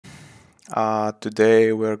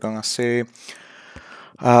Today we're gonna see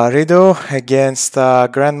ReDo against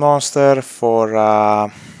GrandMonster for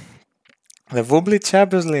the Wobbly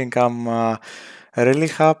Champions League. I'm really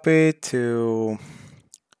happy to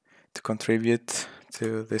contribute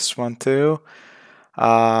to this one too.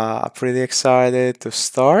 I'm pretty excited to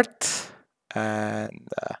start, and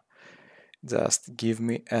just give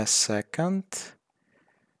me a second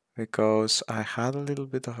because I had a little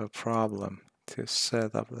bit of a problem to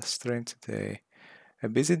set up the stream today. A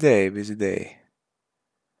busy day, busy day.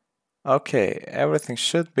 Okay, everything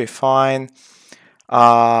should be fine.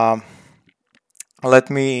 Um,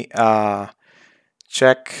 Let me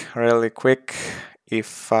check really quick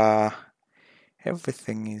if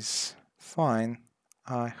everything is fine.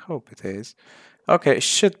 I hope it is. Okay, it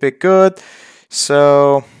should be good.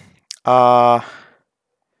 So,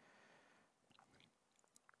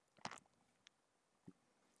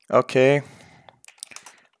 okay.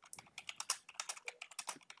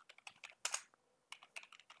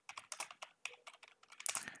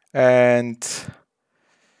 And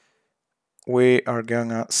we are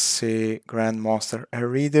gonna see GrandMonster a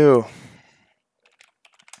redo.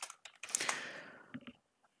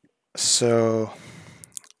 So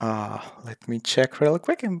let me check real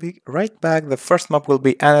quick and be right back. The first map will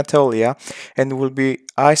be Anatolia and will be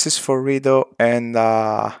ISIS for ReDo, and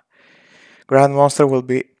GrandMonster will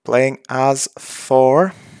be playing as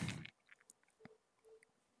Thor.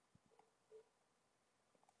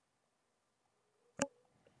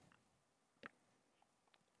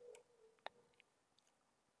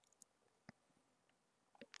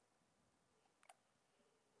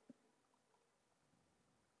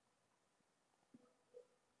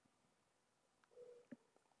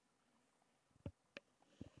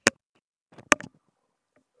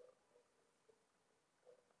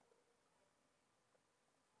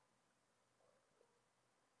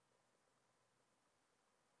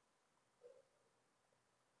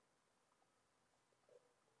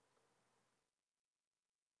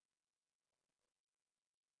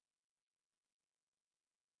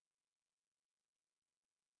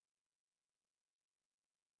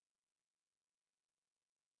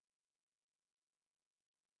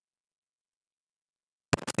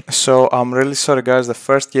 So I'm really sorry guys, the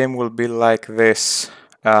first game will be like this.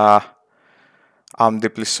 I'm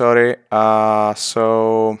deeply sorry.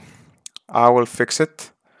 So I will fix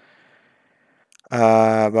it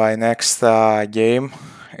by next game.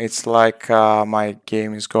 It's like my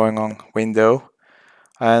game is going on window,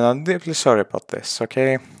 and I'm deeply sorry about this.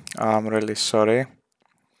 Okay, I'm really sorry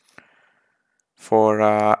for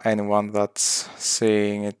anyone that's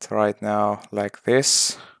seeing it right now like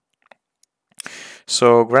this.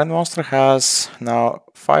 So GrandMonster has now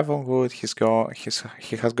 5 on wood. He has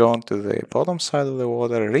gone to the bottom side of the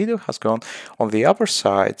water. ReDo has gone on the upper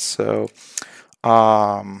side. So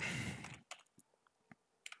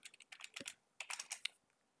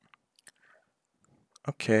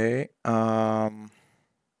okay,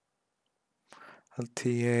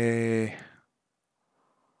 LTA.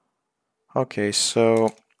 Okay,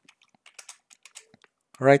 so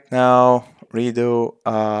right now ReDo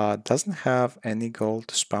doesn't have any gold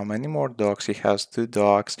to spam any more dogs. He has 2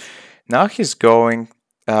 dogs. Now he's going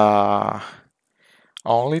only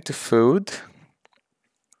to food,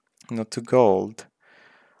 not to gold.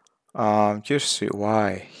 Just see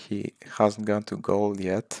why he hasn't gone to gold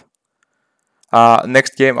yet.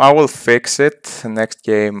 Next game I will fix it. Next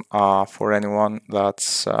game for anyone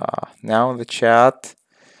that's now in the chat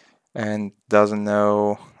and doesn't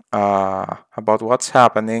know about what's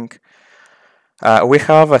happening. We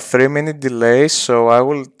have a 3-minute delay, so I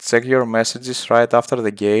will check your messages right after the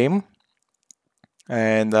game.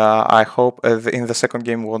 And I hope in the second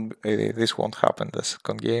game this won't happen. The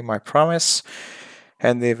second game, I promise.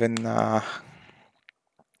 And even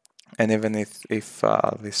if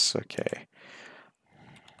this is okay.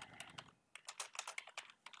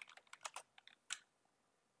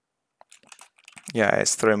 Yeah,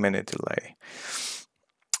 it's 3-minute delay.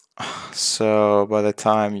 So by the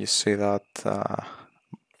time you see that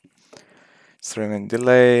it's 3-minute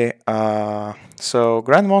delay, so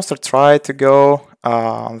GrandMonster tried to go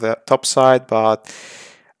on the top side, but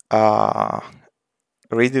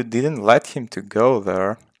ReDo didn't let him to go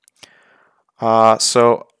there.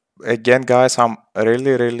 So again, guys, I'm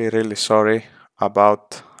really sorry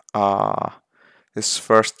about this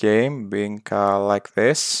first game being like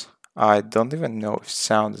this. I don't even know if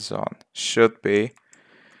sound is on. Should be.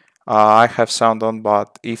 I have sound on,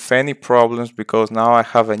 but if any problems, because now I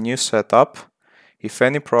have a new setup, if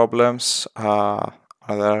any problems are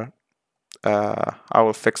there, I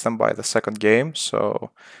will fix them by the second game.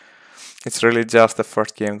 So It's really just the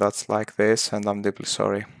first game that's like this, and I'm deeply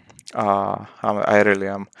sorry. I really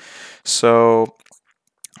am. So,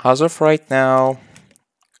 as of right now,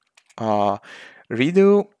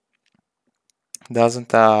 ReDo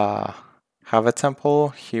doesn't have a temple.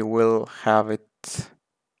 He will have it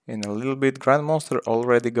in a little bit. GrandMonster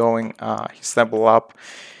already going his temple up,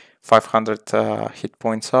 500 hit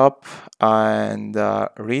points up, and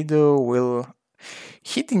ReDo will.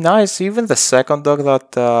 He denies even the second dog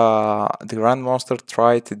that the GrandMonster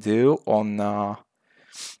tried to do on the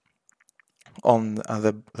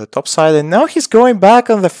top side, and now he's going back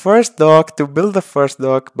on the first dog to build the first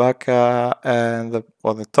dog back and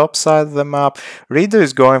on the top side of the map. ReDo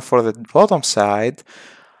is going for the bottom side,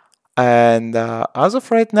 and as of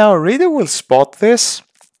right now, ReDo will spot this.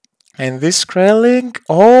 And this Skrelling,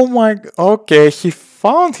 oh my, okay, he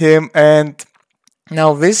found him, and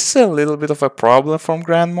now this is a little bit of a problem from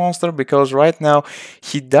GrandMonster because right now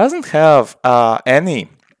he doesn't have any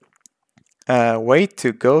way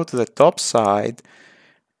to go to the top side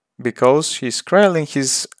because he's Skrelling.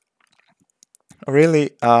 He's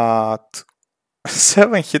really at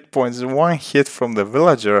 7 hit points, 1 hit from the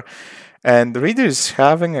villager. And ReDo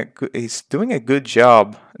is doing a good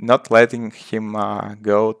job not letting him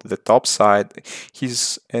go to the top side.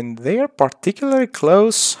 And they are particularly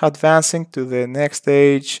close, advancing to the next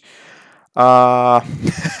stage. Hey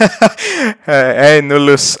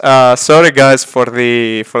Nulus, sorry guys for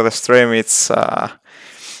the stream.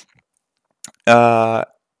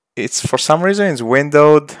 It's for some reason it's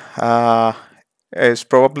windowed. It's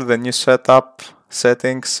probably the new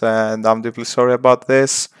settings, and I'm deeply sorry about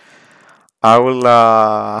this. I will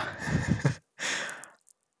I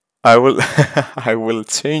will I will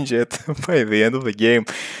change it by the end of the game.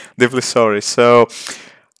 Deeply sorry. So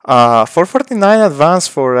 449 advance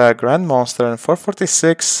for GrandMonster and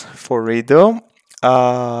 446 for ReDo.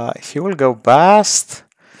 He will go Bast.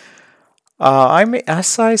 I mean,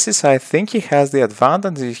 as ISIS, I think he has the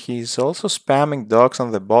advantage. He's also spamming dogs on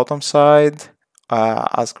the bottom side,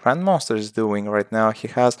 as GrandMonster is doing right now. He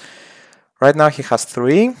has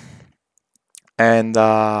 3. And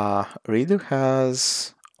ReDo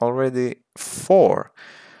has already 4.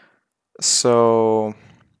 So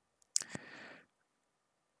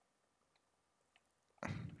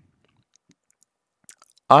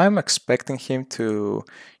I'm expecting him to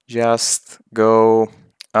just go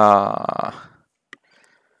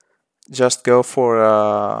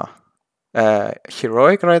for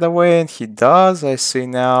heroic right away, and he does. I see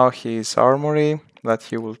now his armory that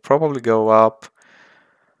he will probably go up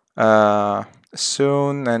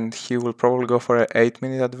soon, and he will probably go for an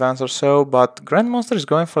 8-minute advance or so. But GrandMonster is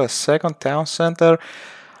going for a second town center.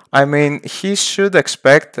 I mean, he should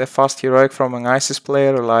expect a fast heroic from an ISIS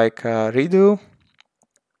player like ReDo.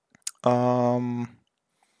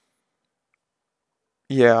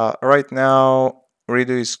 Yeah, right now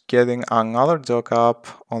ReDo is getting another dog up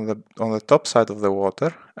on the top side of the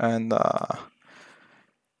water, and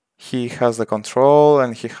he has the control,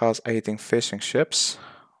 and he has 18 fishing ships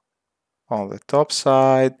on the top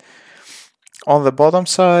side. On the bottom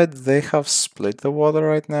side, they have split the water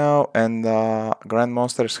right now, and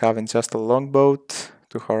GrandMonster is having just a longboat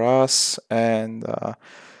to harass, and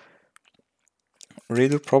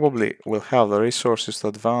ReDo probably will have the resources to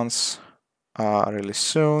advance really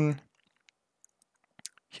soon.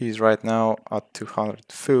 He's right now at 200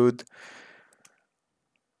 food,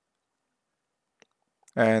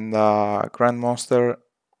 and GrandMonster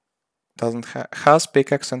has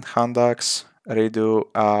pickaxe and hand axe. ReDo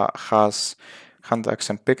has hand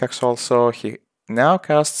axe and pickaxe also. He now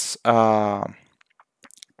casts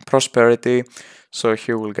prosperity, so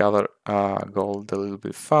he will gather gold a little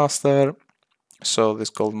bit faster. So this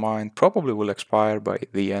gold mine probably will expire by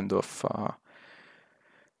the end of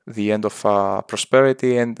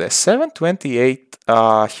prosperity, and the 728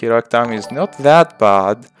 heroic time is not that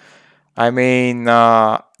bad. I mean,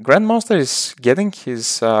 GrandMonster is getting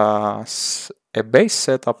his a base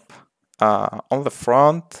setup on the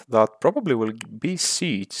front that probably will be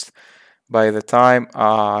sieged by the time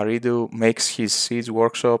ReDo makes his siege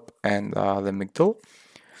workshop and the Migdal.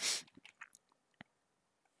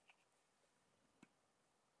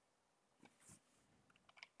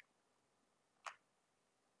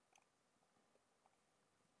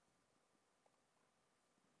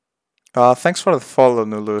 Thanks for the follow,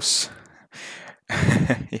 Nulus.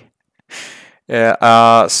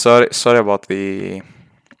 Yeah, sorry about the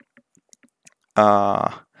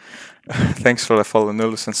thanks for the follow,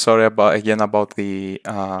 Nulus, and sorry about the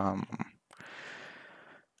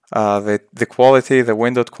quality, the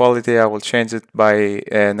windowed quality. I will change it by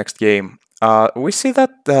next game. We see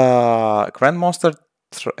that GrandMonster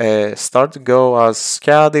start to go as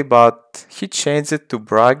Scaddy, but he changed it to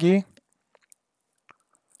Bragi.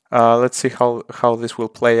 Let's see how this will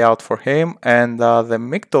play out for him. And the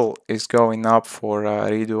Migdal is going up for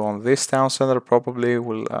ReDo on this town center. Probably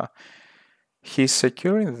will he's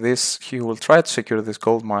securing this. He will try to secure this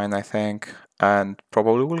gold mine, I think, and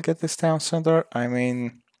probably will get this town center. I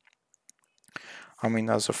mean,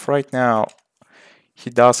 as of right now, he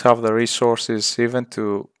does have the resources even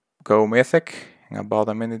to go mythic in about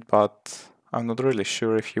a minute, but I'm not really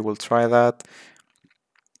sure if he will try that.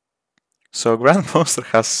 So GrandMonster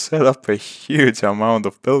has set up a huge amount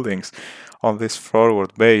of buildings on this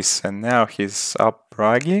forward base, and now he's up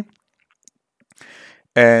Bragi.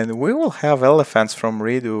 And we will have elephants from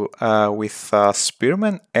ReDo with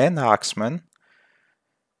spearmen and axemen.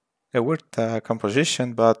 A weird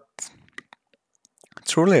composition, but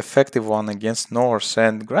truly effective one against Norse.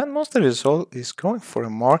 And GrandMonster is going for a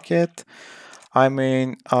market. I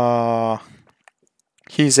mean,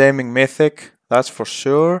 he's aiming mythic, that's for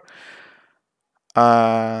sure.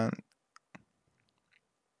 Yeah,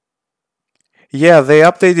 they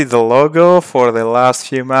updated the logo for the last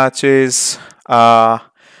few matches. I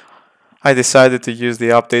decided to use the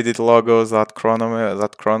updated logos that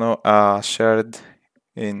Chrono shared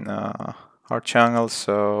in our channel,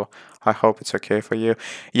 so I hope it's okay for you.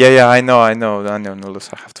 Yeah, I know,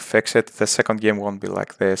 Nulus, I have to fix it. The second game won't be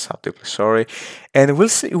like this. I'm deeply sorry. And we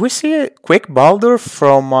see a quick Baldur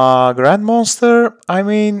from GrandMonster. I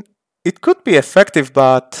mean, it could be effective,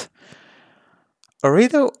 but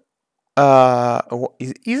ReDo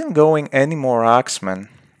isn't going any more Axemen.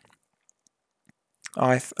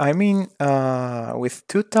 I mean, with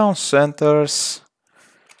 2 town centers,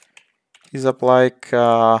 he's up like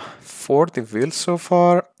 40 vills so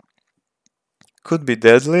far. Could be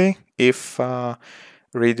deadly if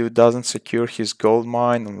ReDo doesn't secure his gold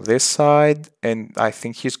mine on this side, and I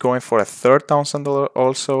think he's going for a 3rd town center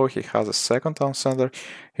also. He has a 2nd town center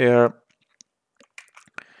here.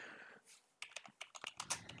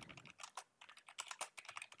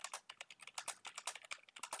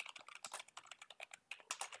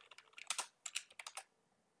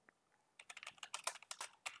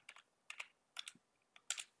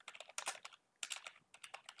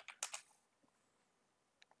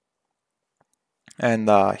 And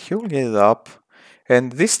he will get it up.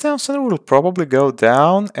 And this town center will probably go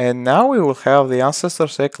down, and now we will have the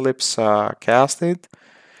Ancestor's Eclipse casted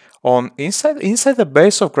on inside the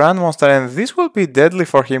base of GrandMonster, and this will be deadly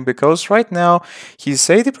for him because right now he's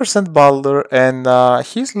 80% Baldur, and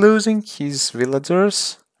he's losing his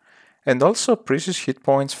villagers and also precious hit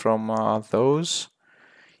points from those.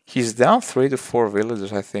 He's down 3 to 4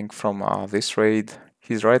 villagers, I think, from this raid.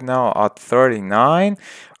 He's right now at 39.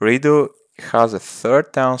 ReDo has a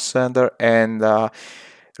 3rd town center, and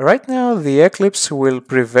right now the Eclipse will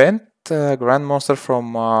prevent GrandMonster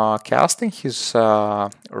from casting his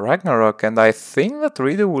Ragnarok, and I think that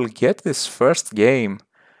ReDo will get this first game.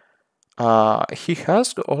 He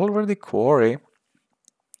has already Quarry,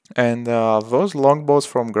 and those longbows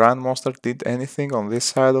from GrandMonster did anything on this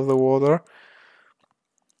side of the water.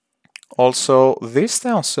 Also, this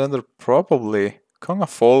town center probably gonna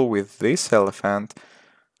fall with this elephant.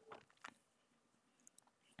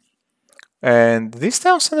 And this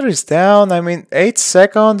town center is down, I mean, 8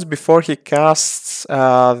 seconds before he casts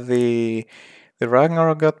the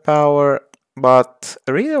Ragnarok God power, but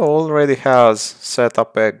ReDo already has set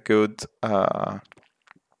up a good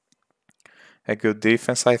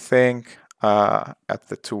defense, I think, at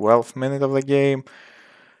the 12th minute of the game.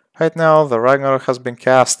 Right now, the Ragnarok has been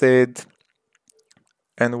casted,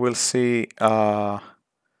 and we'll see.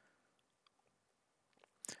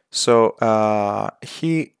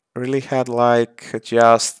 He really had like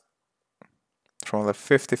just from the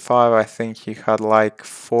 55, I think he had like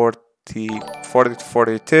 40 to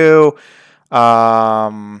 42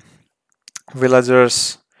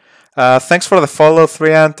 villagers. Thanks for the follow,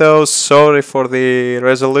 Triantos. Sorry for the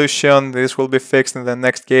resolution. This will be fixed in the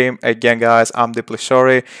next game. Again, guys, I'm deeply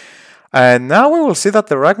sorry. And now we will see that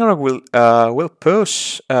the Ragnarok will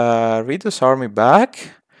push ReDo's army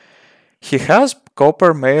back. He has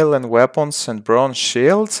copper mail and weapons and bronze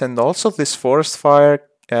shields, and also this forest fire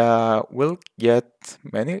will get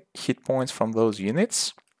many hit points from those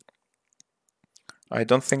units. I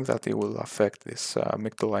don't think that it will affect this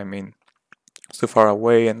Migdal, I mean, it's too far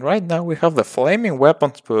away. And right now we have the flaming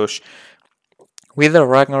weapons push with the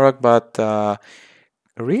Ragnarok, but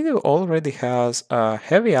ReDo already has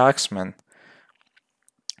heavy axemen.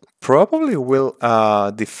 Probably will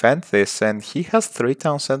defend this, and he has 3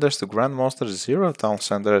 town centers to GrandMonster 0 town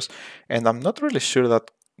centers, and I'm not really sure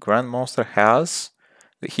that GrandMonster has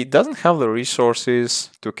he doesn't have the resources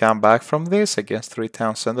to come back from this against 3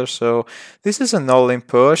 town center, so this is an all-in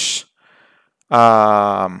push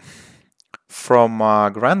from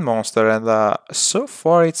GrandMonster, and so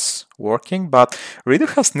far it's working, but ReDo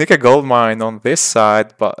has Nika Gold Mine on this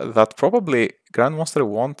side, but that probably GrandMonster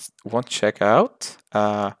won't check out.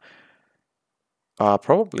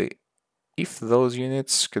 Probably if those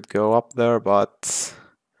units could go up there, but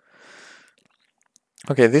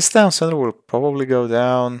okay, this town center will probably go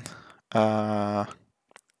down.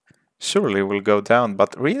 Surely will go down,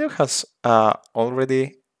 but ReDo has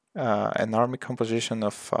already an army composition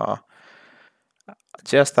of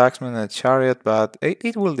just Axeman and a Chariot, but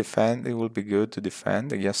it will defend. It will be good to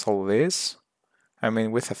defend against all this. I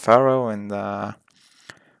mean, with a Pharaoh and 1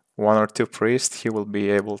 or 2 priests, he will be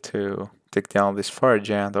able to take down this Fire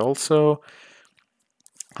Giant also.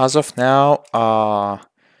 As of now,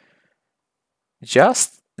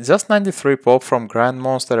 just 93 pop from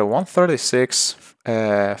GrandMonster, 136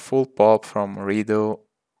 full pop from ReDo.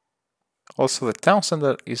 Also, the town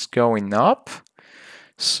center is going up.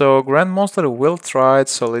 So GrandMonster will try to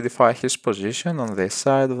solidify his position on this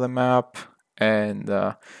side of the map and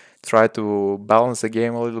try to balance the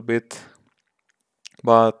game a little bit.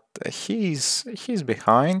 But he's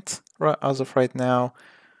behind as of right now.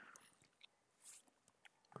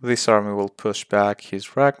 This army will push back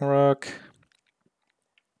his Ragnarok.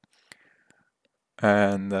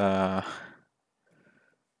 And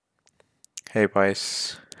hey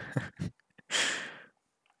guys.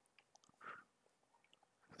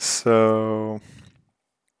 So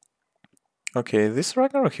okay, this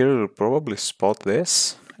Ragnarok here will probably spot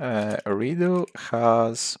this. ReDo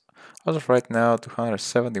has, as of right now,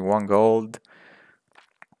 271 gold.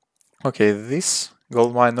 Okay, this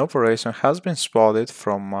gold mine operation has been spotted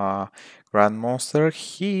from GrandMonster.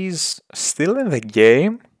 He's still in the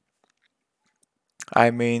game. I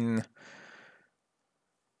mean,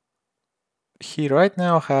 he right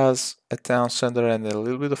now has a town center and a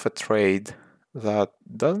little bit of a trade that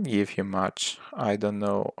doesn't give him much. I don't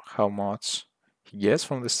know how much he gets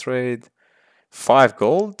from this trade. 5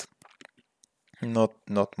 gold? Not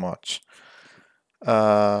much.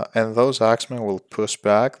 And those axemen will push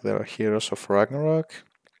back. They're heroes of Ragnarok.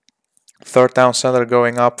 3rd town center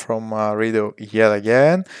going up from ReDo yet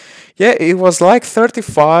again. Yeah, it was like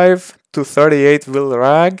 35 to 38 will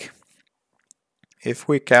rag if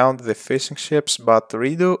we count the fishing ships, but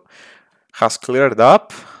ReDo has cleared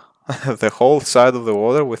up the whole side of the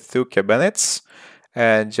water with 2 cabinets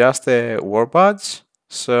and just a war badge.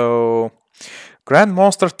 So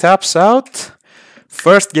GrandMonster taps out.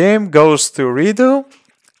 First game goes to ReDo.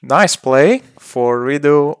 Nice play for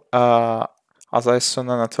ReDo as I saw in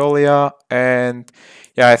Anatolia, and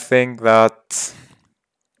yeah, I think that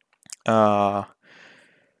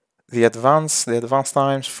the advance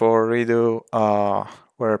times for ReDo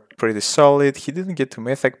were pretty solid. He didn't get to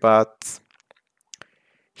Mythic, but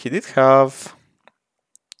he did have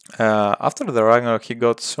after the Ragnarok he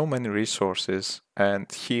got so many resources, and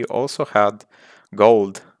he also had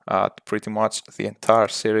gold at pretty much the entire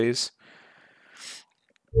series.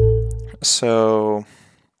 So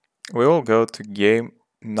we will go to game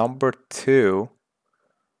number 2.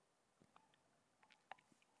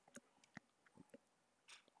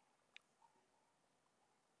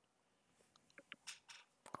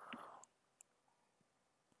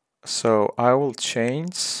 So I will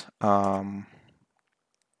change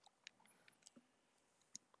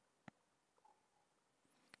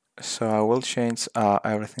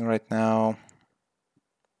everything right now.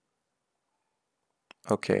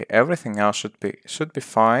 Okay, everything else should be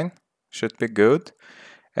fine, should be good,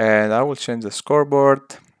 and I will change the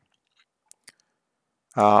scoreboard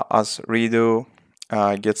as ReDo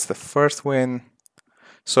gets the first win.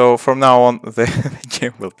 So from now on, the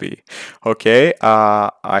game will be okay.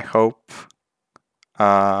 I hope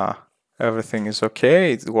everything is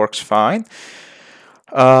okay. It works fine.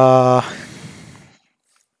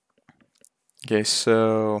 Okay,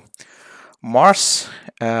 so Mars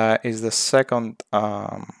is the second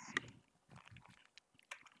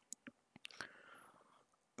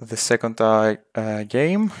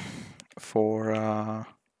game for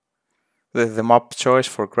the map choice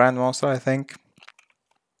for GrandMonster, I think.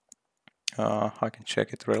 I can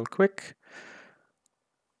check it real quick.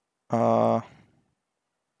 Yep.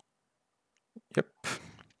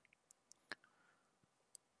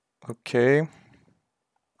 Okay.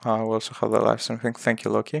 We also have the live streaming. Thank you,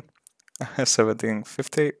 Loki.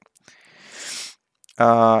 1750.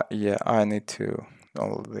 Yeah, I need to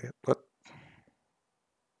download it, but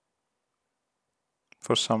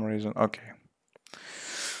for some reason, okay.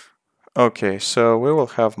 Okay, so we will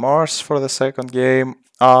have Mars for the second game.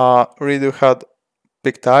 ReDo had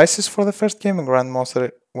picked Isis for the first game and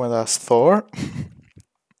GrandMonster went as Thor.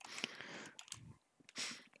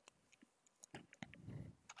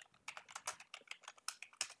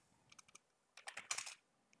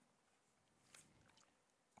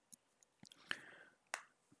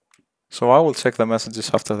 So I will check the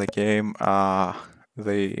messages after the game.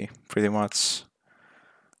 They pretty much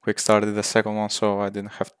quick started the second one, so I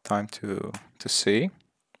didn't have time to see.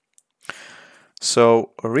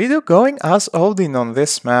 So ReDo going as Odin on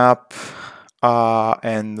this map,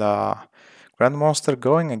 and GrandMonster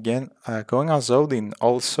going again, going as Odin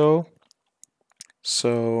also.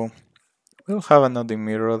 So we'll have an Odin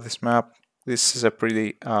mirror of this map. This is a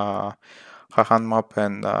pretty high-hand map,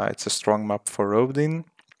 and it's a strong map for Odin.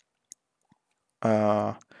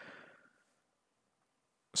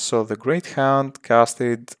 So the Great Hand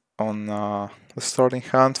casted on the starting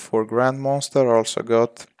hand for GrandMonster, also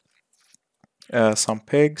got some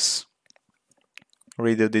pigs.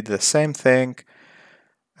 ReDo did the same thing,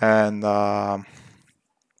 and as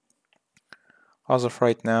of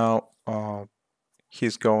right now,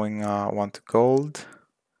 he's going 1 to gold.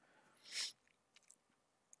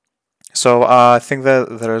 So I think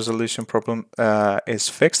that the resolution problem is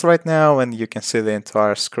fixed right now, and you can see the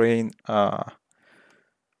entire screen,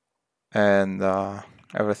 and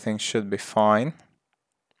everything should be fine.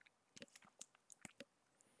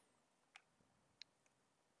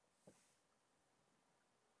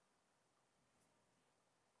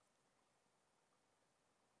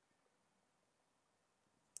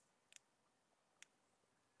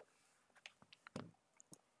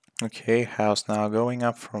 Okay, house now going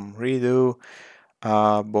up from ReDo.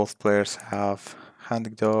 Both players have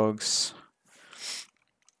hand dogs.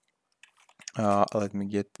 Let me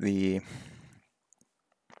get the...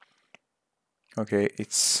 Okay,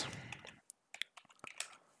 it's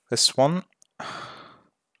this one.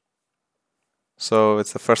 So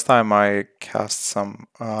it's the first time I cast some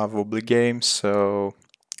wobbly games, so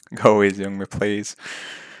go easy on me, please.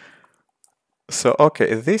 So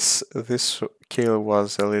okay, this kill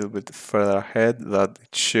was a little bit further ahead than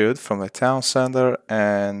it should from the town center,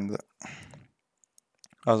 and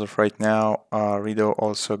as of right now, ReDo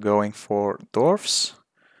also going for dwarfs.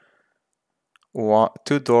 2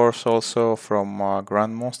 dwarfs also from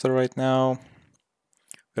GrandMonster right now.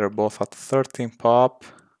 They're both at 13 pop.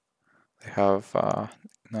 They have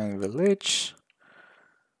 9 village.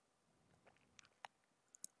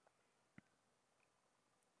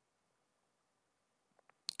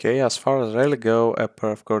 Okay, as far as rally go, a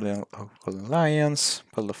pair of Golden Lions,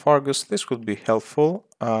 Pelophargus, this would be helpful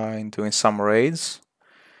in doing some raids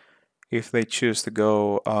if they choose to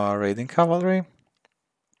go raiding cavalry.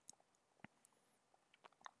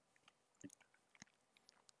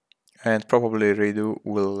 And probably ReDo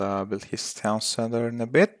will build his town center in a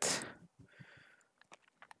bit.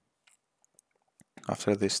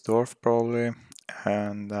 After this dwarf probably.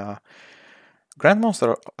 And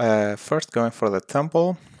GrandMonster first going for the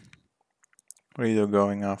temple. ReDo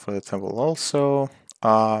going for the temple also.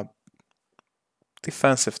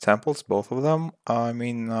 Defensive temples, both of them. I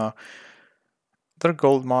mean, their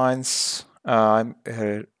gold mines.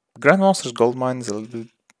 GrandMonster's gold mine is a little bit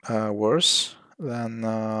worse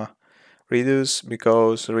than ReDo's,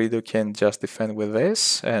 because ReDo can just defend with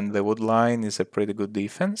this, and the wood line is a pretty good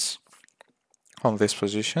defense on this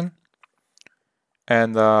position.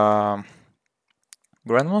 And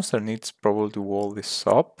GrandMonster needs probably to wall this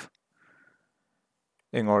up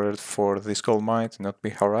in order for this gold mine to not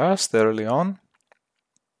be harassed early on.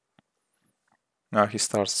 Now he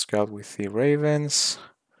starts scout with the ravens.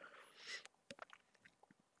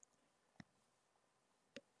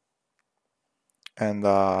 And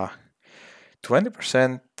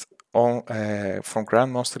 20% on from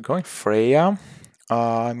GrandMonster going Freya.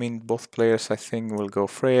 I mean, both players I think will go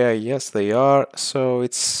Freya. Yes, they are. So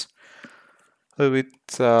it's a little bit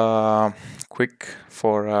quick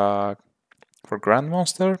for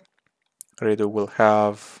GrandMonster. ReDo will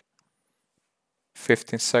have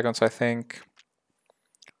 15 seconds, I think,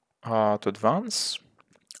 to advance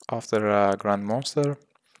after GrandMonster.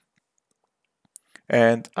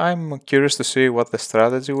 And I'm curious to see what the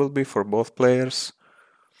strategy will be for both players.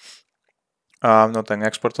 I'm not an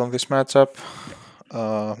expert on this matchup.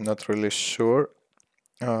 I'm not really sure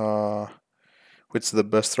which is the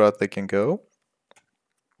best route they can go.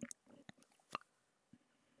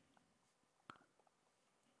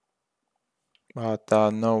 But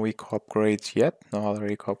no eco upgrades yet, no other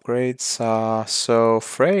eco upgrades. So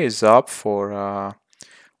Frey is up for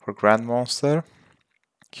GrandMonster.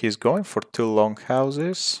 He's going for 2 long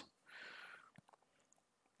houses.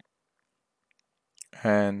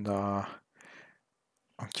 And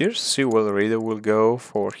I'm curious to see where ReDo will go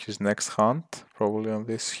for his next hunt. Probably on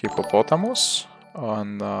this hippopotamus.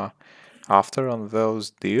 And after on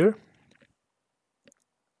those deer.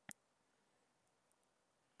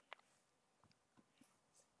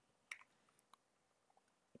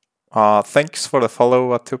 Thanks for the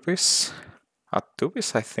follow, Atupis.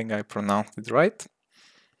 Atupis, I think I pronounced it right.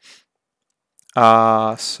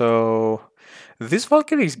 So this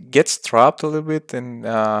Valkyrie gets trapped a little bit and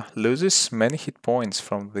loses many hit points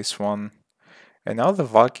from this one. And now the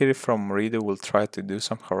Valkyrie from ReDo will try to do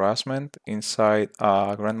some harassment inside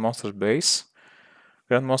GrandMonster's base.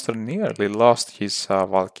 GrandMonster nearly lost his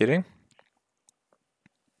Valkyrie.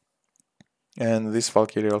 And this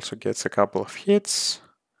Valkyrie also gets a couple of hits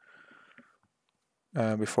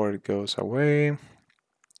before it goes away.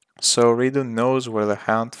 So ReDo knows where the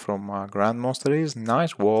hunt from GrandMonster is.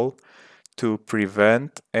 Nice wall to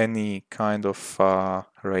prevent any kind of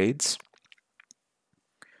raids.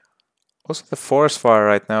 Also the forest fire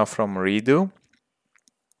right now from ReDo.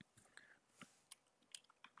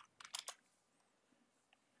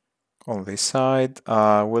 On this side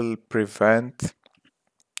will prevent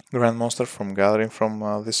GrandMonster from gathering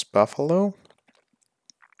from this buffalo.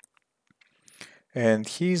 And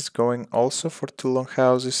he's going also for 2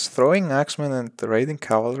 longhouses, throwing axemen and raiding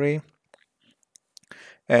cavalry.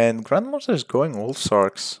 And GrandMonster is going all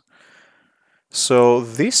sarks. So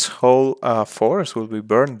this whole forest will be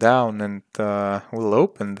burned down and will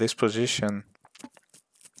open this position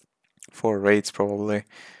for raids probably.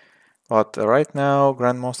 But right now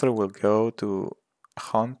GrandMonster will go to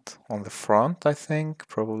hunt on the front, I think,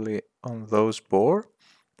 probably on those boar.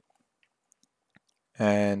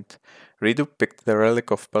 And ReDo picked the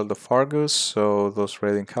relic of Peldofargus, so those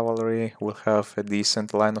raiding cavalry will have a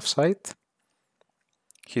decent line of sight.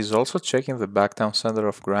 He's also checking the backtown center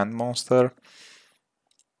of GrandMonster.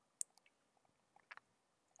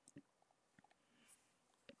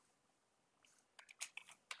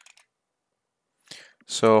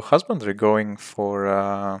 So husbandry going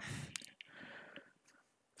for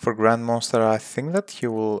GrandMonster. I think that he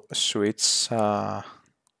will switch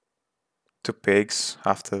to pigs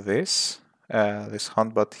after this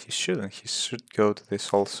hunt, but he shouldn't. He should go to this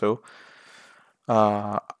also.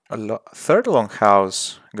 Third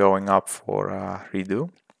longhouse going up for ReDo.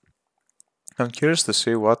 I'm curious to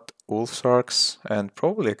see what Wolfsarks and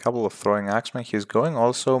probably a couple of throwing axemen. He's going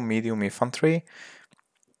also medium infantry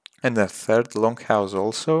and a third longhouse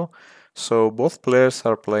also. So both players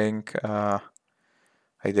are playing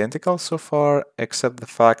identical so far, except the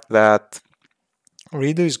fact that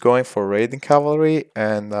ReDo is going for raiding cavalry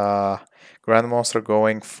and GrandMonster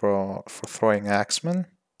going for throwing axemen.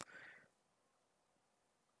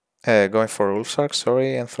 Going for Ulfsark,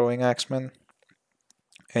 sorry, and throwing axemen.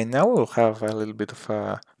 And now we'll have a little bit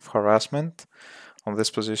of harassment on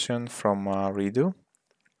this position from ReDo.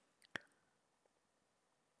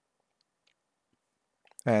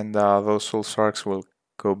 And those Ulfsarks will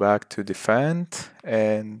go back to defend,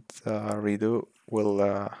 and ReDo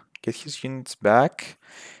will get his units back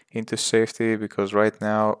into safety because right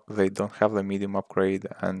now they don't have the medium upgrade,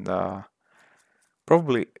 and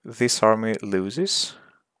probably this army loses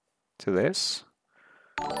to this.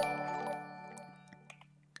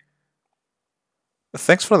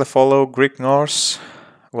 Thanks for the follow, Greek Norse.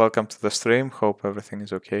 Welcome to the stream. Hope everything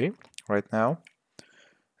is okay right now.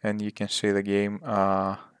 And you can see the game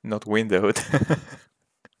not windowed.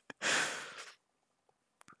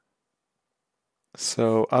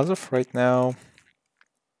 So as of right now,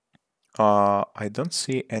 I don't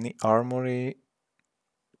see any armory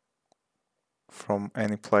from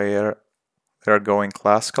any player. They're going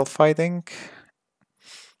classical fighting.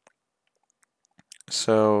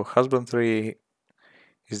 So husbandry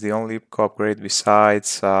is the only co-upgrade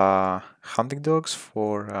besides hunting dogs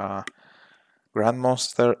for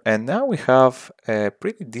GrandMonster. And now we have a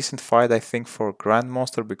pretty decent fight, I think, for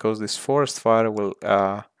GrandMonster because this forest fire will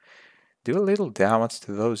do a little damage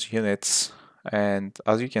to those units. And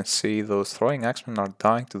as you can see, those throwing axemen are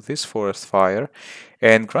dying to this forest fire.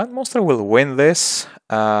 And GrandMonster will win this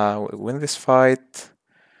fight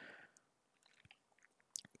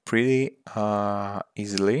pretty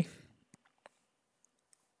easily.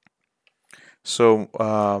 So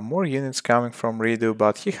more units coming from ReDo,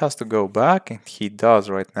 but he has to go back, and he does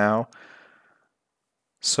right now.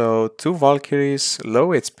 So 2 Valkyries, low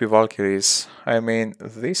HP Valkyries. I mean,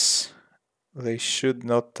 they should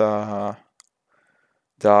not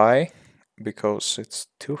die because it's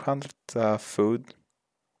 200 food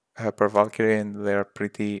per Valkyrie, and they're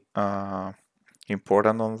pretty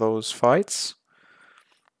important on those fights.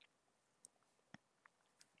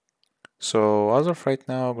 So as of right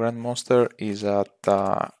now, GrandMonster is at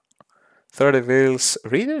 30 wheels.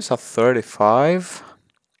 ReDo is at 35.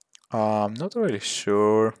 I'm not really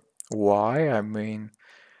sure why. I mean,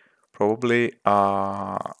 probably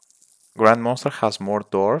GrandMonster has more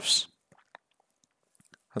dwarfs.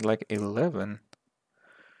 At like 11.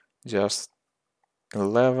 Just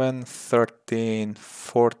 11, 13,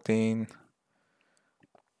 14.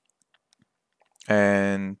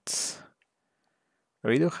 And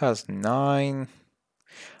ReDo has 9.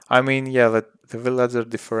 I mean, yeah, the villager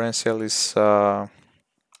differential is going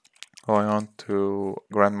on to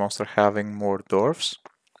GrandMonster having more dwarfs,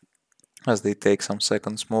 as they take some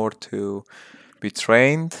seconds more to be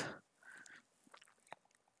trained.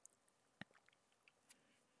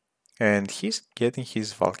 And he's getting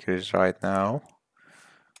his Valkyries right now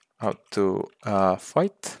out to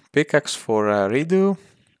fight. Pickaxe for ReDo.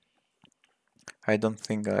 I don't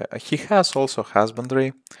think he has also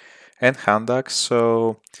husbandry and hand axe,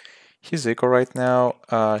 so his eco right now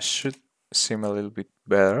should seem a little bit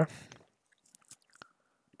better.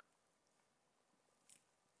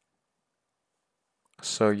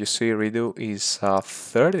 So you see ReDo is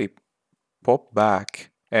 30 pop back,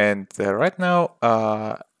 and right now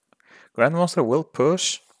GrandMonster will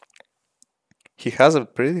push. He has a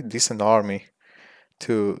pretty decent army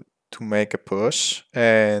to make a push,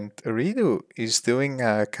 and ReDo is doing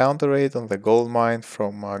a counter raid on the gold mine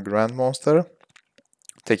from GrandMonster,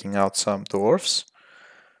 taking out some dwarfs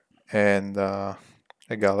and a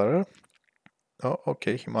gatherer. Oh,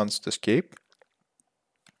 okay, he managed to escape.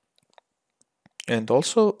 And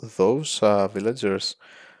also those villagers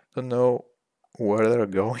don't know where they're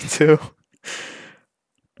going to,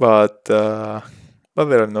 but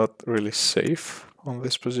they're not really safe on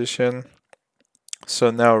this position.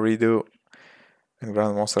 So now ReDo and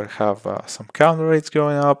GrandMonster have some counter rates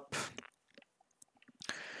going up,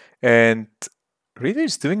 and ReDo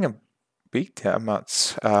is doing a big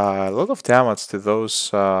damage, a lot of damage to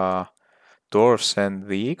those dwarfs, and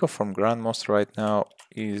the eco from GrandMonster right now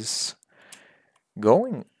is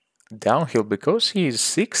going downhill because he's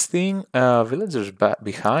 16 villagers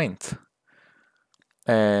behind.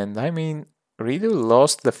 And I mean, ReDo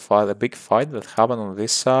lost the fight, the big fight that happened on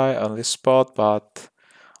this side, on this spot, but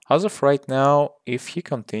as of right now, if he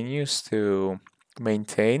continues to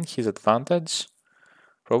maintain his advantage,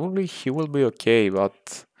 probably he will be okay,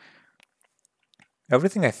 but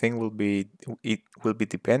everything I think will be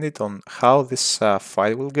dependent on how this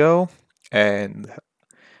fight will go, and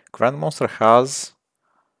GrandMonster has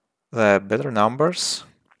the better numbers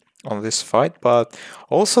on this fight, but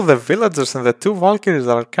also the villagers and the two Valkyries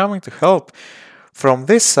that are coming to help from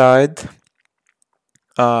this side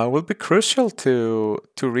will be crucial to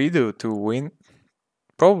ReDo to win,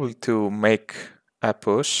 probably to make a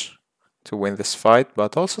push to win this fight,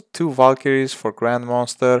 but also two Valkyries for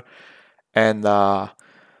GrandMonster, and the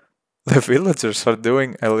villagers are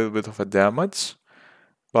doing a little bit of a damage.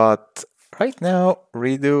 But right now,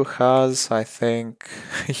 ReDo has, I think,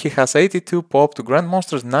 he has 82 pop to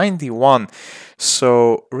GrandMonster's 91.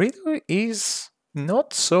 So ReDo is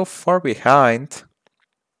not so far behind,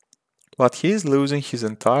 but he's losing his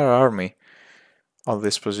entire army on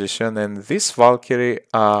this position. And this Valkyrie,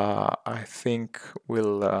 I think,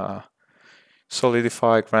 will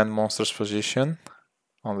solidify GrandMonster's position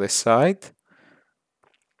on this side.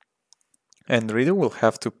 And ReDo will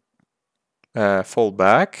have to fall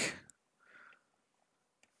back.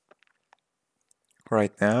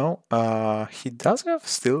 Right now, he does have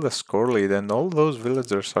still the score lead, and all those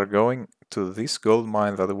villagers are going to this gold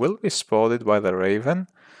mine that will be spotted by the Raven.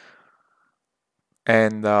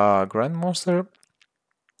 And GrandMonster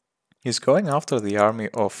is going after the army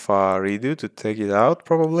of ReDo to take it out,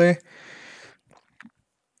 probably.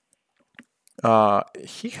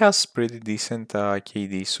 He has pretty decent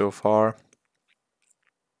KD so far,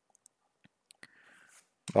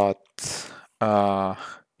 but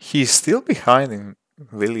he's still behind in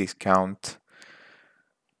Lily's count.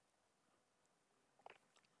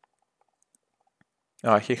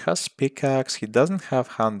 He has pickaxe, he doesn't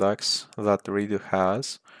have hand axe that ReDo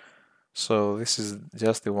has, so this is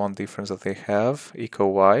just the one difference that they have,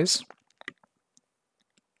 eco-wise.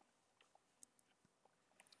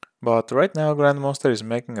 But right now GrandMonster is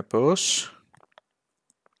making a push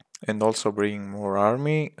and also bringing more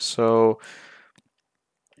army, so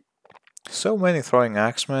many throwing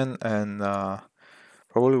axemen, and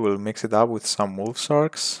probably will mix it up with some wolf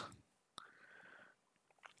sharks.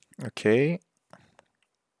 Okay.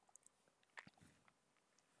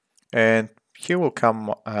 And he will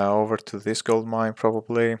come over to this gold mine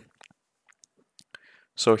probably.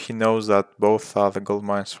 So he knows that both the gold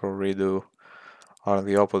mines for ReDo are on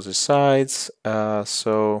the opposite sides.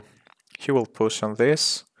 So he will push on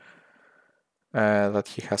this that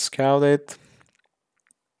he has scouted.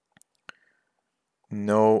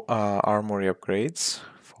 No armory upgrades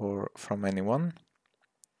from anyone.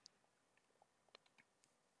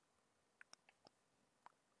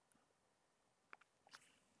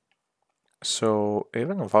 So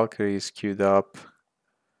even Valkyrie is queued up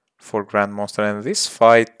for GrandMonster, and this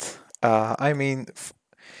fight, I mean,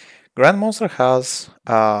 GrandMonster has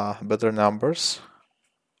better numbers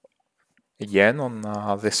again on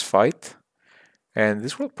this fight, and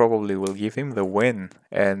this will probably give him the win,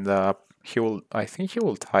 and I think he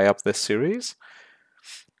will tie up the series.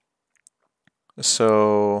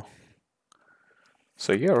 So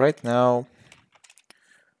yeah, right now,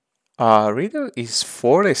 ReDo is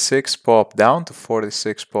 46 pop, down to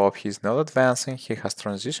 46 pop. He's not advancing. He has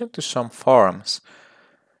transitioned to some farms,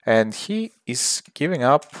 and he is giving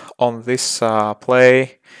up on this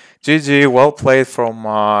play. GG, well played from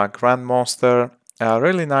GrandMonster.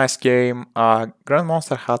 Really nice game.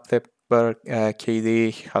 GrandMonster had the better KD,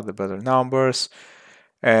 he had the better numbers,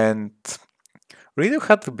 and ReDo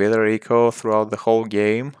had the better eco throughout the whole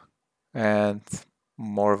game, and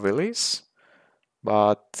more villies,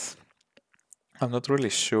 but I'm not really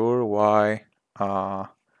sure why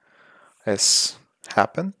this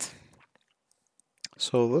happened.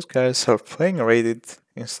 So those guys are playing rated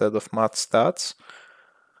instead of mat stats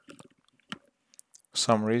for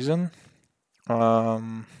some reason.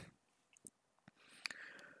 And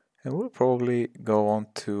we'll probably go on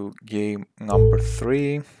to game number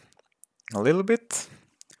 3 a little bit.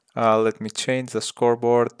 Let me change the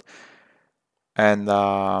scoreboard, and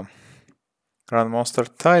GrandMonster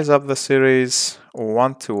ties up the series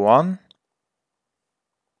 1-1.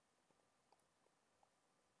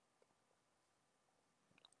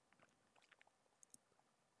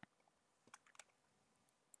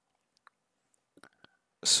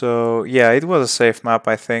 So yeah, it was a safe map,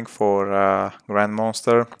 I think, for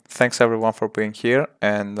GrandMonster. Thanks everyone for being here,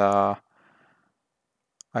 and I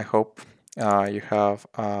hope you have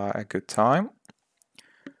a good time.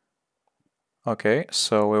 Okay,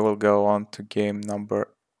 so we will go on to game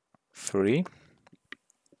number 3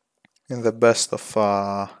 in the best of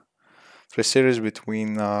 3 series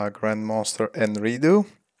between GrandMonster and ReDo.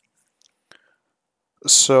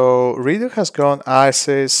 So ReDo has gone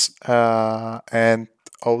Isis and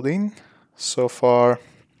Odin so far,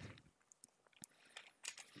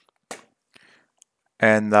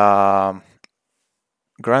 and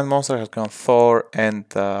GrandMonster has gone Thor and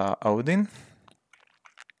Odin.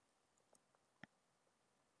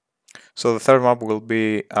 So the third map will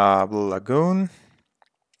be Blue Lagoon.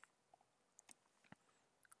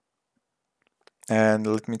 And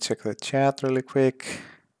let me check the chat really quick.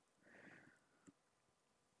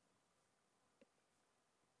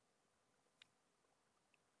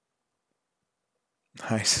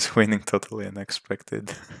 Nice is winning, totally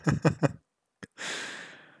unexpected.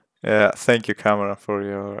 Yeah, thank you, Cameron, for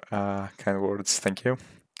your kind words. Thank you.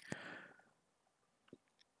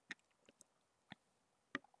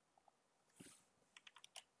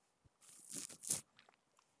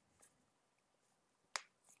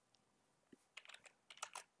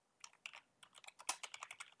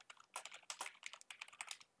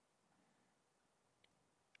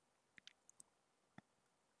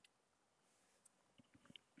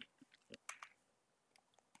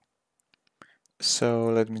 So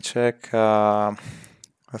let me check. The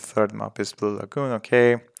third map is Blue Lagoon,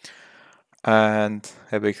 okay. And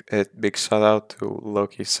a big shout out to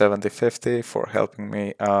Loki7050 for helping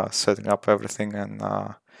me setting up everything and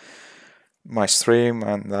my stream,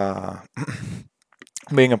 and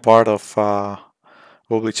being a part of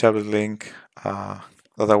Wobbly Chabby Link that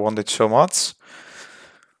I wanted so much.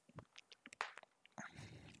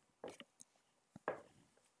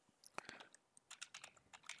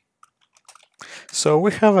 So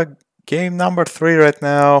we have a game number 3 right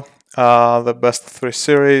now, the best of 3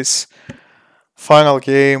 series. Final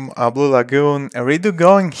game, Blue Lagoon, ReDo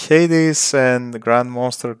going Hades and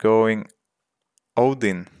GrandMonster going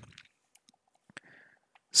Odin.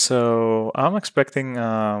 So I'm expecting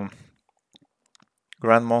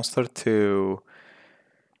GrandMonster to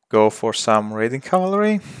go for some raiding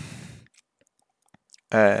cavalry,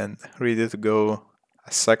 and ReDo to go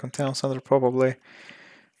a second town center probably.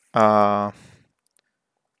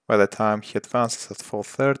 By the time he advances at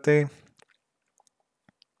 430.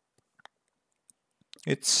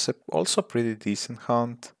 It's also a pretty decent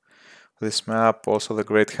hunt. This map, also the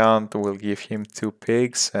Great Hunt, will give him 2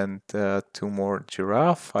 pigs and 2 more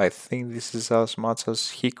giraffe. I think this is as much as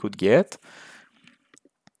he could get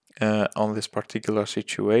on this particular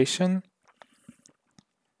situation.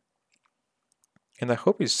 And I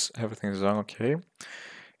hope everything is done okay.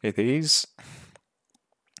 It is.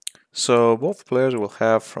 So both players will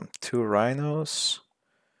have from 2 rhinos,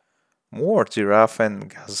 more giraffe and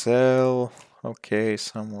gazelle. Okay,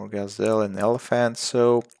 some more gazelle and elephant.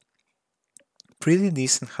 So pretty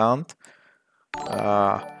decent hunt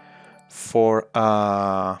uh, for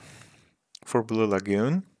uh, for Blue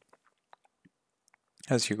Lagoon,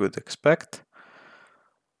 as you would expect.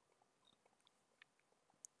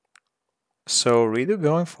 So ReDo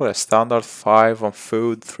going for a standard 5 on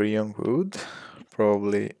food, 3 on wood.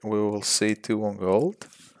 Probably we will see 2 on gold.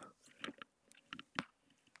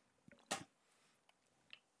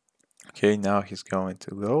 Okay, now he's going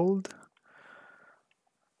to gold.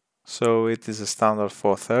 So it is a standard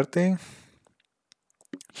 430.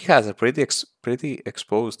 He has a pretty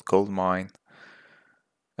exposed gold mine.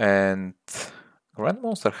 And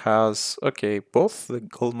GrandMonster has, okay, both the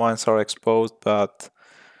gold mines are exposed, but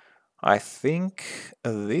I think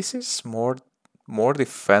this is more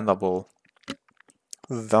defendable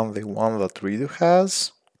than the one that ReDo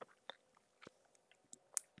has.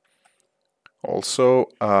 Also,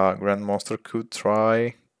 GrandMonster could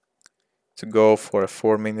try to go for a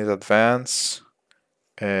 4-minute advance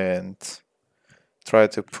and try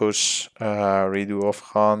to push ReDo off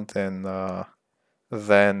hunt and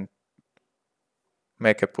then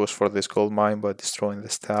make a push for this gold mine by destroying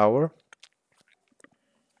this tower.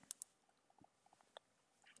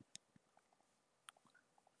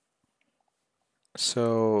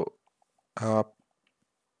 So,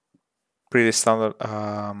 pretty standard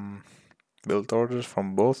build orders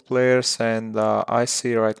from both players, and I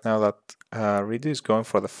see right now that ReDo is going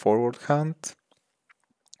for the forward hunt.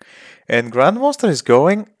 And GrandMonster is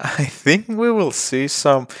going. I think we will see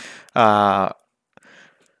some Anijar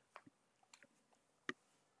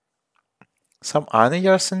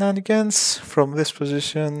shenanigans from this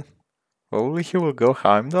position. Probably he will go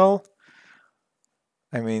Heimdall.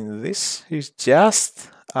 I mean, this is just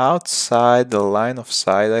outside the line of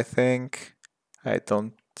sight, I think. I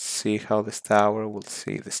don't see how this tower will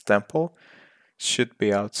see this temple. Should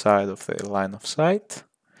be outside of the line of sight.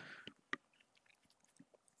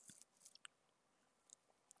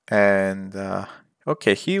 And,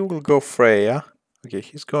 okay, he will go Freya. Okay,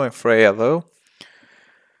 he's going Freya though.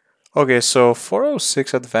 Okay, so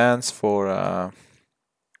 406 advance for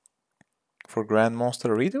GrandMonster.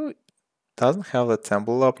 ReDo doesn't have the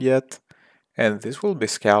temple up yet, and this will be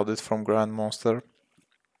scouted from GrandMonster.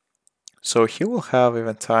 So he will have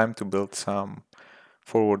even time to build some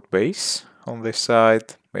forward base on this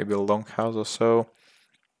side, maybe a longhouse or so.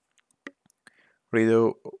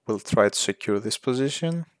 ReDo will try to secure this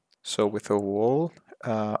position. So with a wall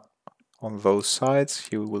on those sides,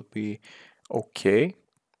 he will be okay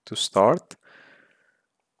to start.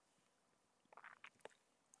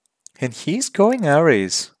 And he's going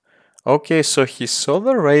Ares. Okay, so he saw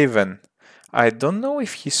the Raven. I don't know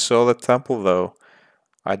if he saw the temple though.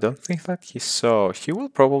 I don't think that he saw. He will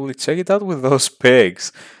probably check it out with those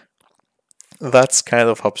pigs. That's kind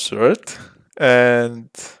of absurd. And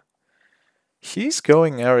he's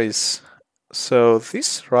going Ares. So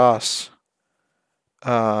this rush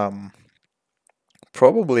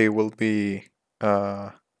probably will be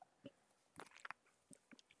go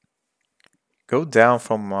down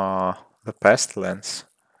from the pestilence.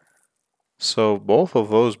 So both of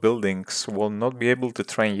those buildings will not be able to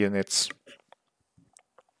train units.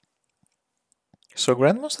 So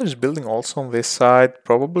GrandMonster is building also on this side.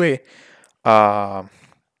 Probably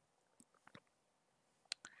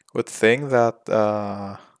would think that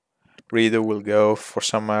ReDo will go for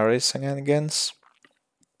some Ares shenanigans.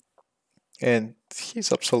 And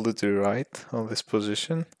he's absolutely right on this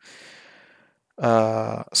position.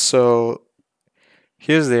 So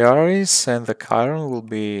here's the Ares, and the Chiron will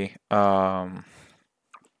be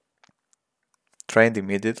trained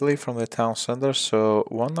immediately from the town center. So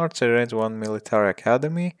 1 archery range, 1 military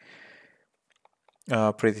academy.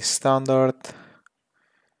 Pretty standard.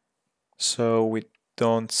 So we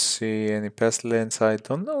don't see any pestilence. I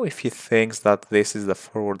don't know if he thinks that this is the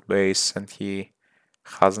forward base and he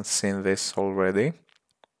hasn't seen this already.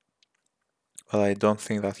 But I don't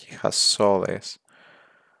think that he has saw this.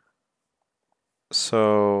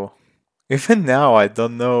 So even now, I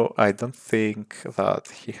don't know. I don't think that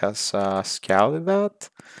he has scouted that.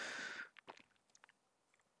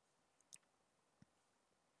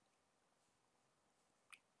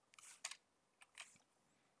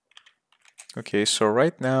 Okay, so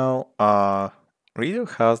right now, ReDo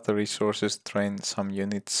has the resources to train some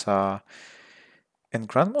units, and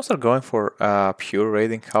GrandMonster going for pure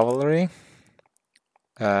raiding cavalry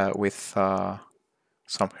with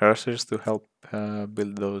some heresies to help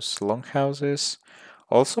build those longhouses.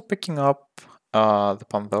 Also picking up the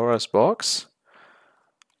Pandora's box.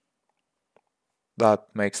 That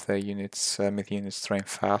makes the units, mid units train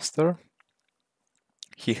faster.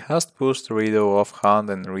 He has pushed ReDo offhand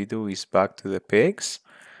and ReDo is back to the pigs.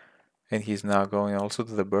 And he's now going also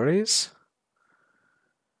to the berries.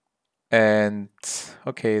 And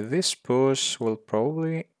okay, this push will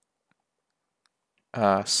probably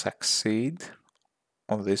succeed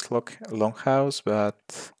on this longhouse,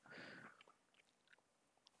 but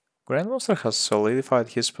GrandMonster has solidified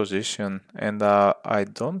his position, and I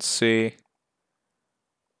don't see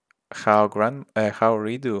how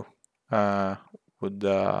ReDo would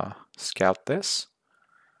scout this.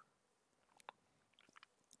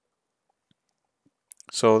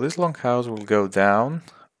 So this longhouse will go down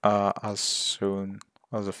as soon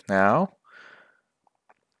as of now.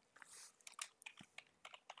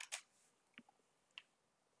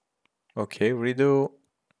 Okay, ReDo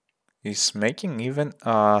is making even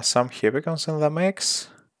some hipicons in the mix.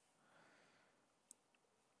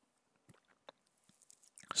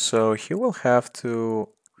 So he will have to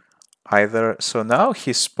either... So now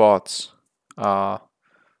he spots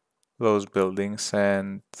those buildings,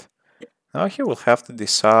 and now he will have to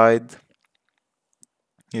decide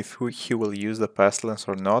if he will use the pestilence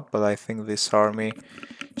or not, but I think this army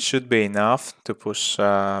should be enough to push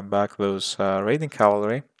back those raiding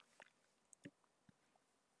cavalry.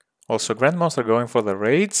 Also, GrandMonster going for the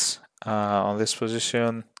raids on this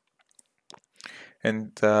position,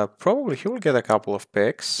 and probably he will get a couple of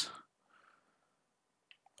picks.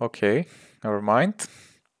 Okay, never mind.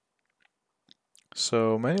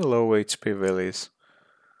 So many low HP villies.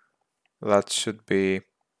 That should be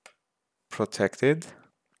protected.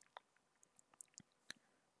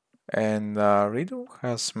 And ReDo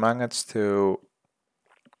has managed to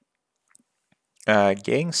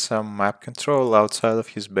gain some map control outside of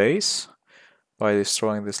his base by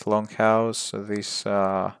destroying this longhouse. This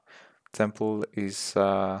temple is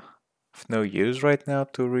of no use right now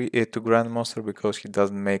to GrandMonster because he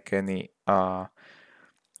doesn't make any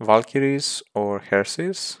Valkyries or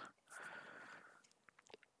Herses.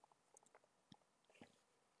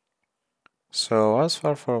 So as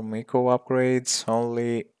far for Miko upgrades,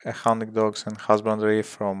 only Hunting Dogs and Husbandry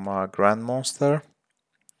from GrandMonster.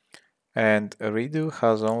 And ReDo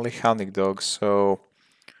has only Hunting Dogs, so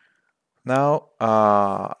now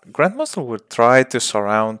GrandMonster will try to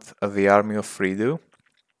surround the army of ReDo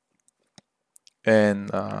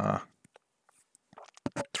and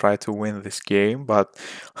try to win this game, but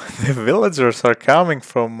the villagers are coming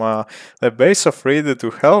from the base of ReDo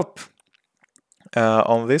to help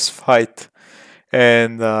on this fight.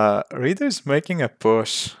 And ReDo is making a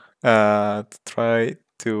push to try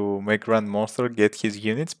to make GrandMonster get his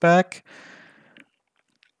units back.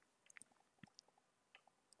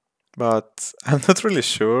 But I'm not really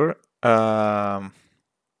sure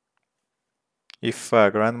if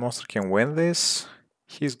GrandMonster can win this.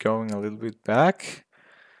 He's going a little bit back.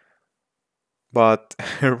 But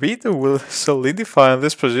ReDo will solidify in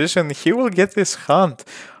this position. He will get this hunt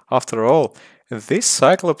after all. This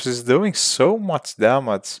Cyclops is doing so much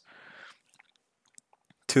damage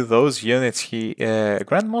to those units.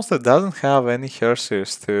 GrandMonster doesn't have any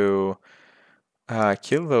Herses to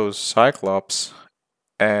kill those Cyclops,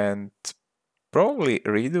 and probably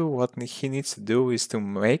ReDo, what he needs to do is to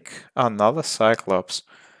make another Cyclops.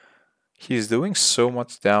 He's doing so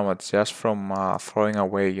much damage just from throwing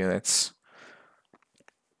away units.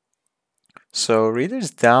 So ReDo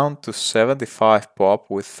is down to 75 pop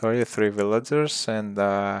with 33 villagers, and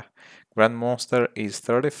GrandMonster is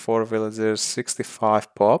 34 villagers,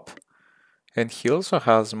 65 pop. And he also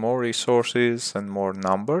has more resources and more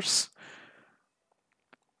numbers.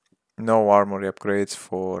 No armory upgrades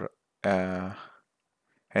for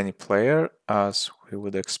any player, as we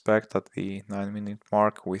would expect at the 9-minute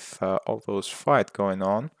mark with all those fights going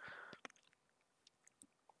on.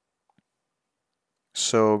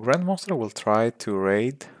 So GrandMonster will try to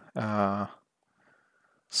raid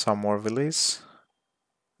some more villages.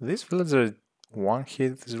 This villager one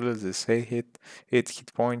hit, this villager is 8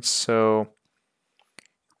 hit points, so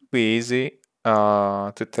it'll be easy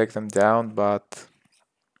to take them down, but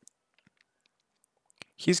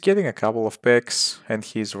he's getting a couple of picks and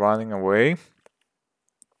he's running away.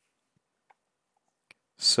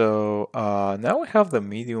 So now we have the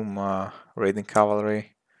medium raiding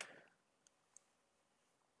cavalry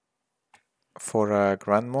for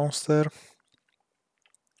GrandMonster.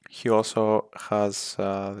 He also has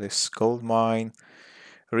this gold mine.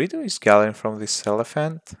 ReDo is gathering from this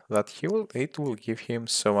elephant that it will give him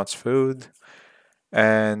so much food,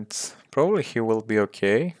 and probably he will be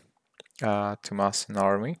okay. to mass an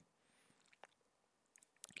army.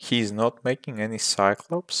 He's not making any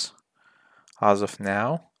Cyclops as of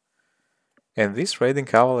now. And this raiding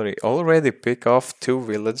cavalry already pick off 2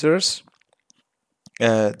 villagers,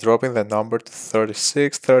 dropping the number to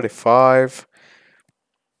 36, 35.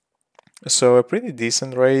 So a pretty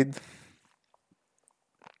decent raid.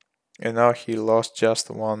 And now he lost just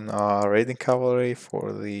 1 raiding cavalry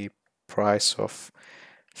for the price of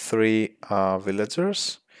 3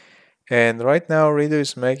 villagers. And right now ReDo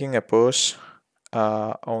is making a push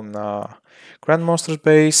on GrandMonster's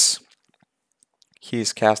base.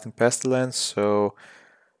 He's casting Pestilence, so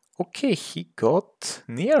okay, he got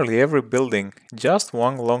nearly every building. Just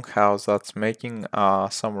 1 longhouse that's making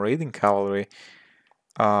some raiding cavalry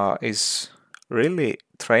is really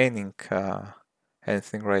training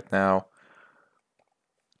anything right now.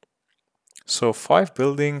 So 5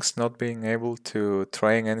 buildings not being able to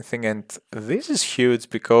train anything, and this is huge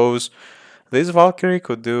because this Valkyrie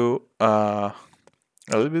could do a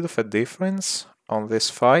little bit of a difference on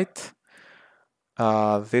this fight.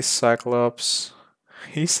 This Cyclops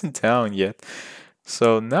isn't down yet,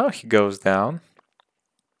 so now he goes down.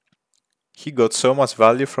 He got so much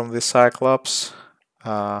value from this Cyclops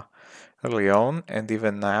early on and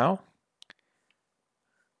even now.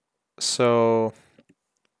 So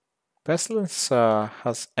Pestilence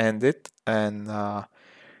has ended, and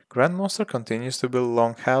GrandMonster continues to build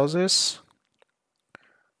longhouses.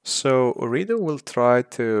 So ReDo will try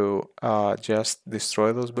to just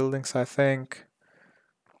destroy those buildings, I think.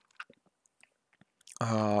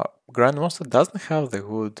 GrandMonster doesn't have the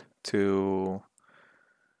wood to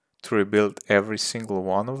rebuild every single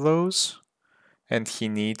one of those, and he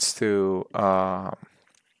needs to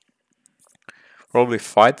probably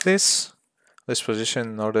fight this position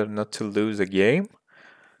in order not to lose the game.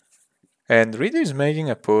 And ReDo is making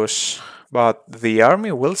a push, but the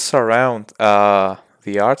army will surround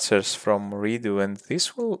the archers from ReDo, and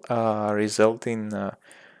this will result in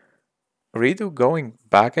ReDo going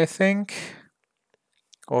back, I think,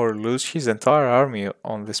 or lose his entire army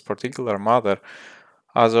on this particular mother.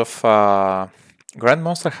 As of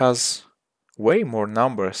GrandMonster has way more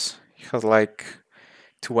numbers. He has like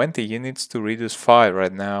 20 units to reduce 5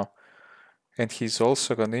 right now, and he's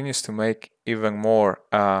also continues to make even more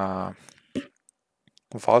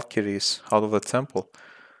Valkyries out of the temple.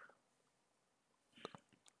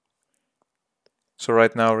 So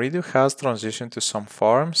right now ReDo has transitioned to some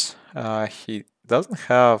farms. He doesn't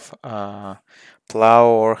have plow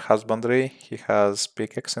or husbandry. He has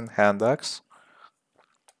pickaxe and hand axe.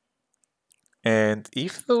 And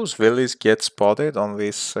if those villas get spotted on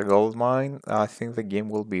this gold mine, I think the game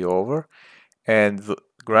will be over. And the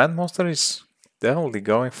GrandMonster is definitely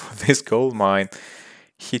going for this gold mine.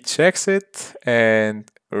 He checks it,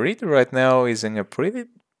 and ReDo right now is in a pretty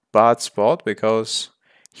bad spot because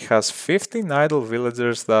he has 15 idle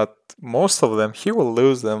villagers that most of them, he will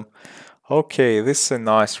lose them. Okay, this is a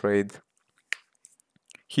nice raid.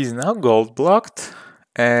 He's now gold blocked,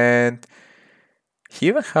 and he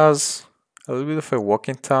even has a little bit of a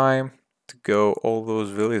walking time to go all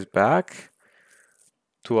those villages back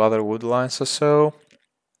to other woodlines or so.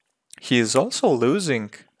 He is also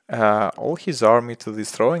losing all his army to the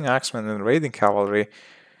throwing axemen and raiding cavalry,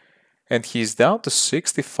 and he's down to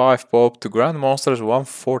 65 pop to GrandMonster's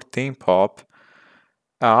 114 pop.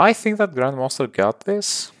 I think that GrandMonster got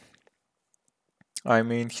this. I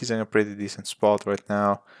mean, he's in a pretty decent spot right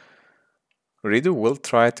now. ReDo will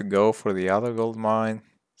try to go for the other gold mine.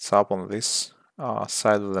 It's up on this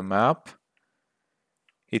side of the map.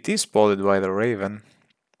 It is spotted by the Raven.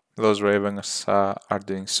 Those Ravens are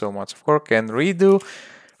doing so much work, and ReDo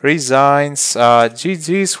resigns.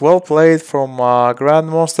 GG's, well played from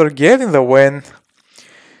GrandMonster, getting the win.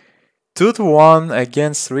 2-1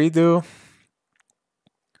 against ReDo.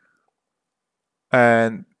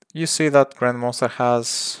 And you see that GrandMonster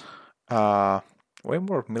has way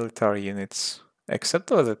more military units,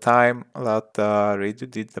 except at the time that ReDo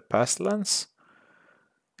did the Pestilence.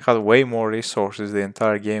 Had way more resources the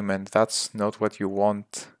entire game, and that's not what you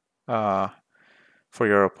want for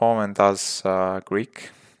your opponent as Greek,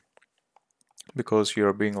 because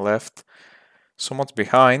you're being left so much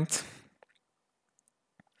behind.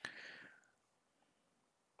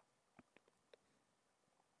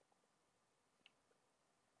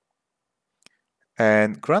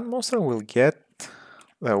 And GrandMonster will get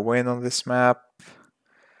the win on this map,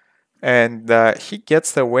 and he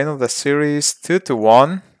gets the win of the series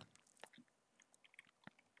 2-1.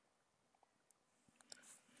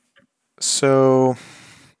 So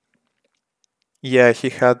yeah, he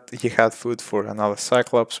had food for another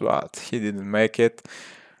Cyclops, but he didn't make it.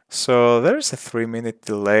 So there's a 3-minute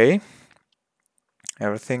delay.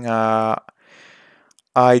 everything. I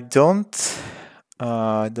don't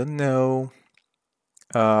know.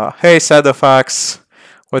 Hey, Sadofax,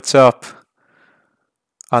 what's up?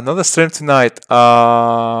 Another stream tonight.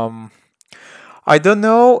 I don't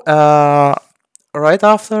know. Right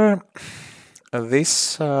after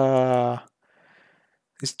this this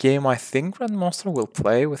game, I think GrandMonster will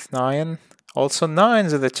play with Nyan. Also,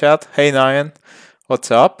 Nyan's in the chat. Hey, Nyan,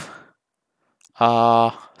 what's up?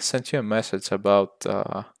 Sent you a message about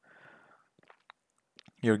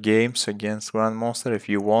your games against GrandMonster if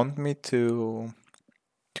you want me to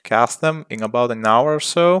cast them in about an hour or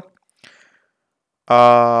so.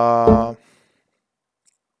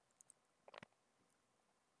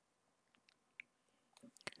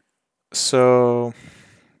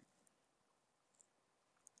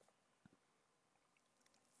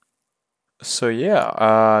 So yeah,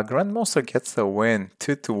 GrandMonster gets the win,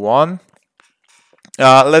 2-1.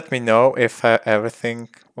 Let me know if everything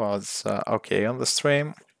was okay on the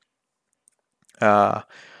stream. I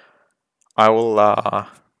will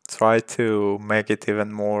try to make it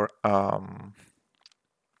even more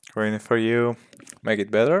green for you, make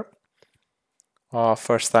it better.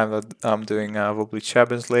 First time that I'm doing Wobbly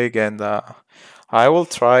Champions League, and I will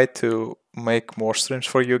try to make more streams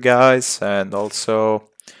for you guys, and also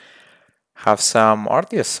have some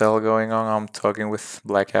RDSL going on. I'm talking with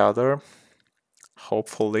Blackadder.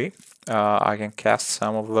 Hopefully, I can cast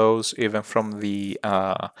some of those even from the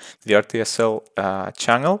RTSL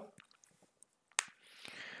channel.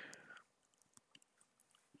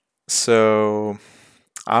 So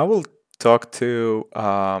I will talk to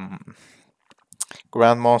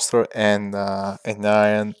GrandMonster and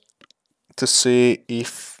Iron to see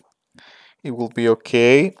if it will be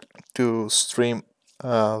okay to stream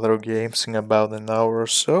their games in about an hour or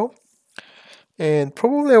so. And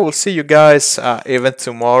probably I will see you guys even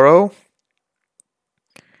tomorrow.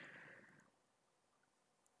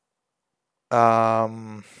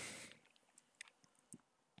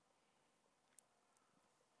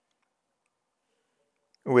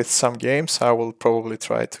 With some games, I will probably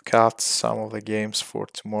try to cut some of the games for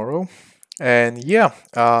tomorrow. And yeah,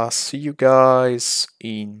 see you guys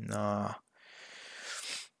in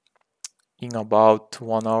about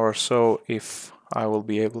 1 hour or so if I will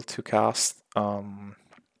be able to cast Nyan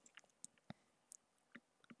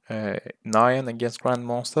against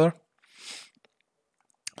GrandMonster.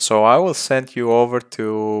 So I will send you over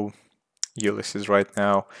to Ulysses right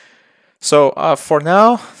now. So for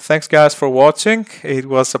now, thanks guys for watching. It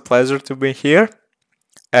was a pleasure to be here.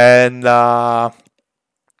 And I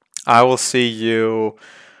will see you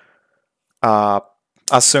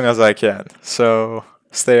as soon as I can. So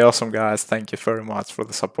stay awesome, guys. Thank you very much for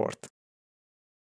the support.